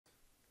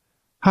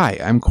Hi,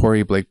 I'm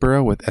Corey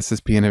Blakeborough with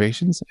SSP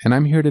Innovations, and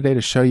I'm here today to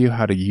show you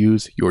how to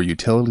use your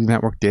utility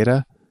network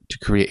data to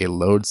create a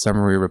load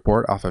summary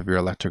report off of your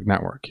electric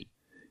network.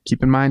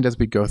 Keep in mind as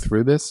we go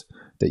through this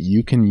that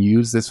you can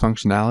use this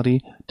functionality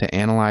to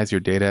analyze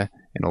your data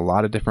in a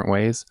lot of different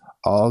ways,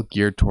 all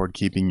geared toward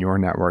keeping your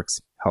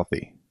networks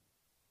healthy.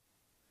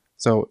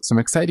 So some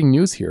exciting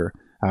news here.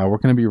 We're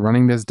going to be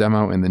running this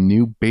demo in the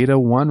new Beta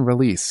 1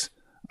 release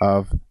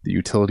of the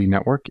utility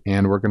network,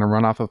 and we're going to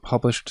run off of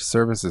published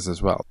services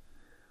as well.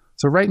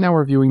 So right now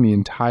we're viewing the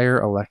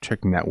entire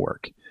electric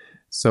network.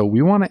 So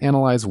we want to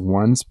analyze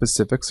one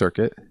specific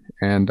circuit,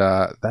 and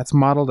that's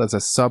modeled as a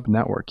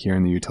subnetwork here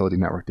in the utility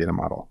network data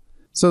model.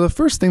 So the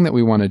first thing that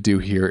we want to do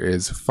here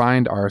is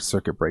find our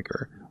circuit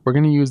breaker. We're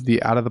going to use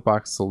the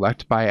out-of-the-box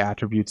Select by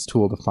Attributes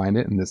tool to find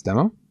it in this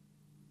demo.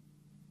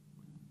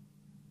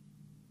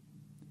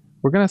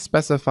 We're going to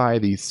specify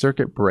the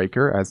circuit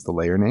breaker as the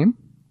layer name.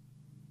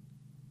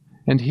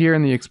 And here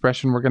in the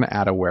expression, we're going to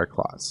add a where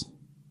clause.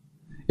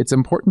 It's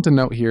important to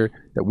note here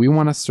that we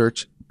want to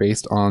search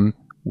based on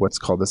what's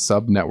called a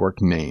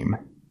subnetwork name.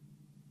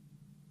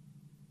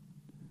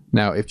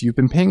 Now, if you've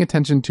been paying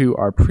attention to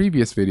our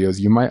previous videos,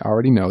 you might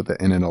already know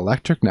that in an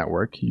electric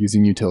network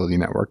using utility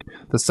network,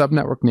 the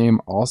subnetwork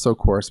name also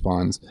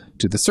corresponds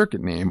to the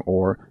circuit name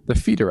or the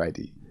feeder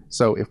ID.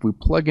 So if we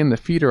plug in the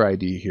feeder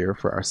ID here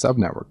for our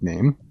subnetwork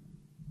name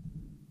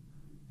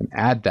and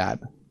add that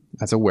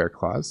as a where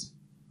clause,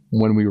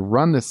 when we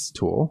run this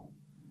tool,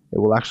 it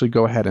will actually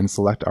go ahead and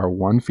select our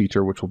one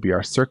feature, which will be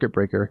our circuit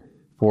breaker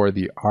for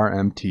the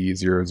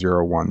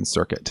RMT001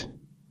 circuit.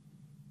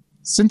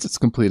 Since it's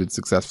completed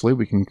successfully,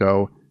 we can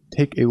go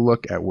take a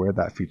look at where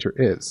that feature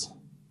is.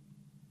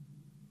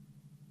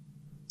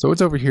 So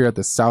it's over here at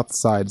the south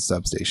side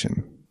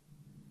substation.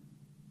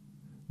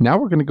 Now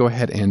we're going to go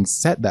ahead and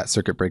set that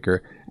circuit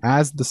breaker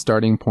as the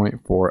starting point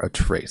for a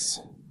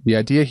trace. The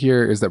idea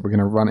here is that we're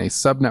going to run a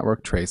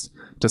subnetwork trace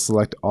to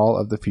select all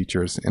of the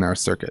features in our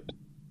circuit.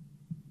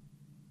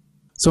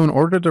 So in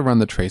order to run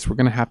the trace, we're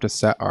going to have to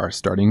set our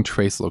starting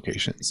trace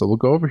location. So we'll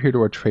go over here to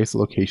our trace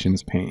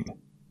locations pane.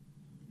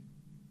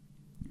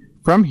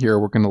 From here,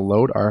 we're going to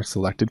load our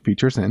selected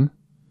features in.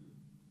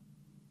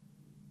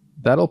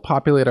 That'll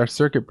populate our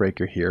circuit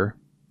breaker here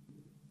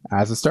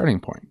as a starting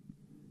point.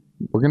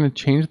 We're going to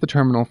change the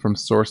terminal from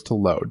source to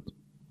load.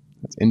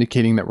 That's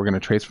indicating that we're going to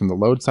trace from the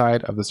load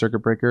side of the circuit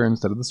breaker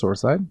instead of the source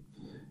side.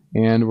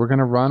 And we're going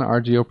to run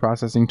our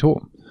geoprocessing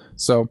tool.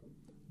 So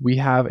we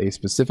have a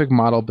specific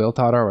model built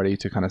out already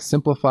to kind of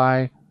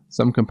simplify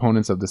some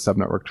components of the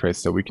subnetwork trace.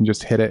 So we can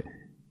just hit it,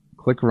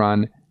 click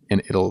run,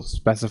 and it'll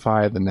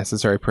specify the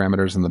necessary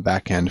parameters in the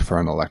back end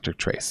for an electric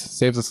trace.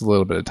 Saves us a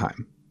little bit of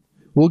time.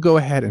 We'll go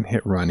ahead and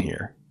hit run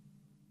here.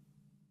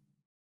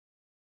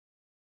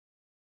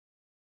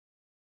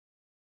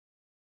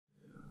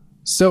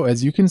 So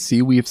as you can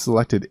see, we've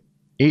selected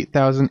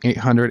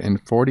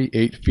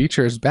 8,848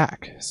 features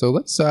back. So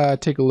let's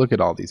take a look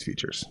at all these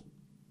features.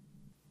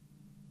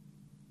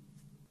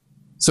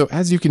 So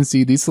as you can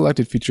see, these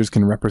selected features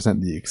can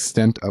represent the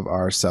extent of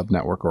our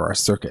subnetwork or our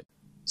circuit.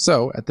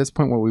 So at this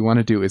point, what we want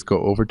to do is go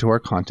over to our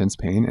contents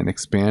pane and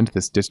expand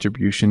this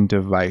distribution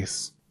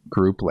device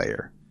group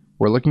layer.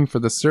 We're looking for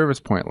the service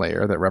point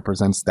layer that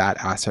represents that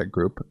asset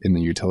group in the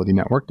utility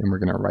network, and we're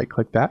going to right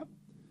click that.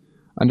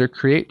 Under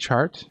create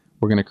chart,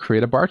 we're going to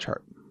create a bar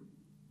chart.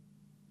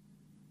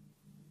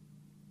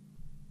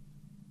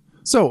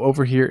 So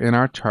over here in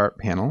our chart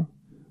panel,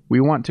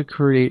 we want to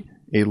create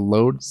a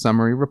load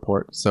summary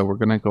report. So we're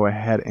going to go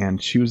ahead and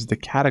choose the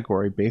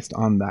category based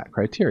on that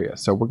criteria.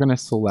 So we're going to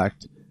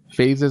select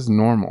phases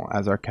normal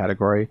as our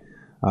category.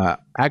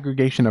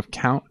 Aggregation of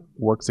count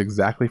works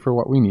exactly for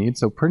what we need.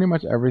 So pretty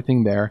much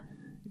everything there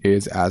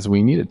is as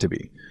we need it to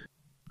be.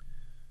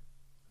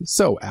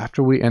 So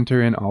after we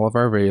enter in all of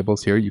our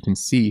variables here, you can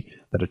see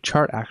that a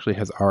chart actually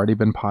has already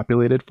been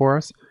populated for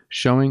us,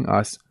 showing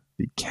us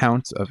the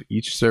counts of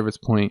each service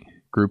point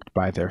grouped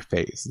by their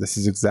phase. This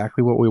is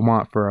exactly what we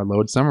want for our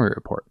load summary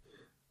report.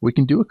 We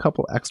can do a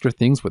couple extra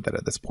things with it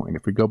at this point.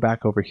 If we go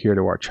back over here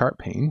to our chart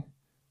pane,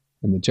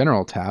 in the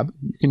general tab,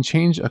 you can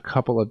change a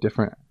couple of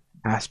different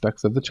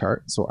aspects of the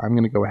chart. So I'm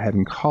going to go ahead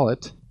and call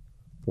it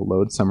the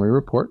load summary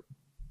report.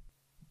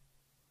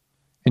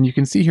 And you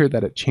can see here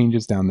that it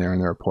changes down there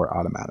in the report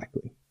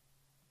automatically.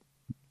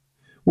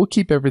 We'll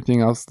keep everything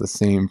else the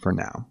same for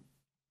now.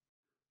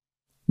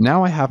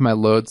 Now I have my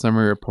load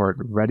summary report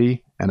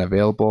ready and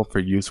available for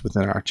use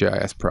within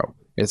ArcGIS Pro.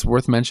 It's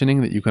worth mentioning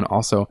that you can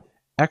also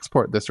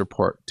export this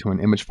report to an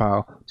image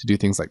file to do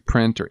things like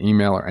print or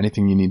email or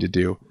anything you need to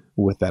do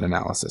with that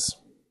analysis.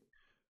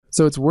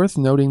 So it's worth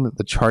noting that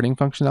the charting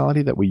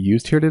functionality that we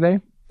used here today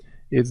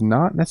is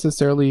not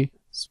necessarily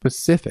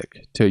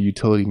specific to a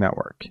utility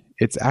network.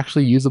 It's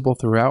actually usable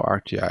throughout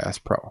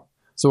ArcGIS Pro.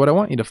 So what I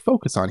want you to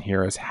focus on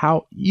here is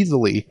how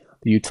easily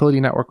the utility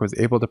network was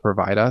able to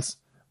provide us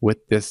with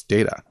this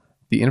data.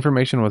 The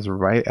information was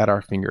right at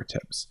our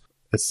fingertips.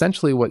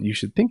 Essentially, what you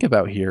should think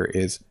about here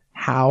is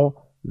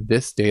how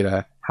this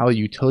data, how a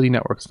utility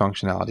network's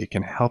functionality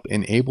can help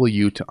enable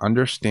you to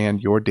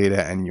understand your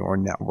data and your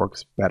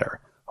networks better.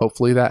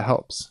 Hopefully that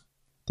helps.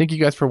 Thank you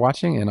guys for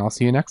watching, and I'll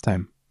see you next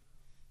time.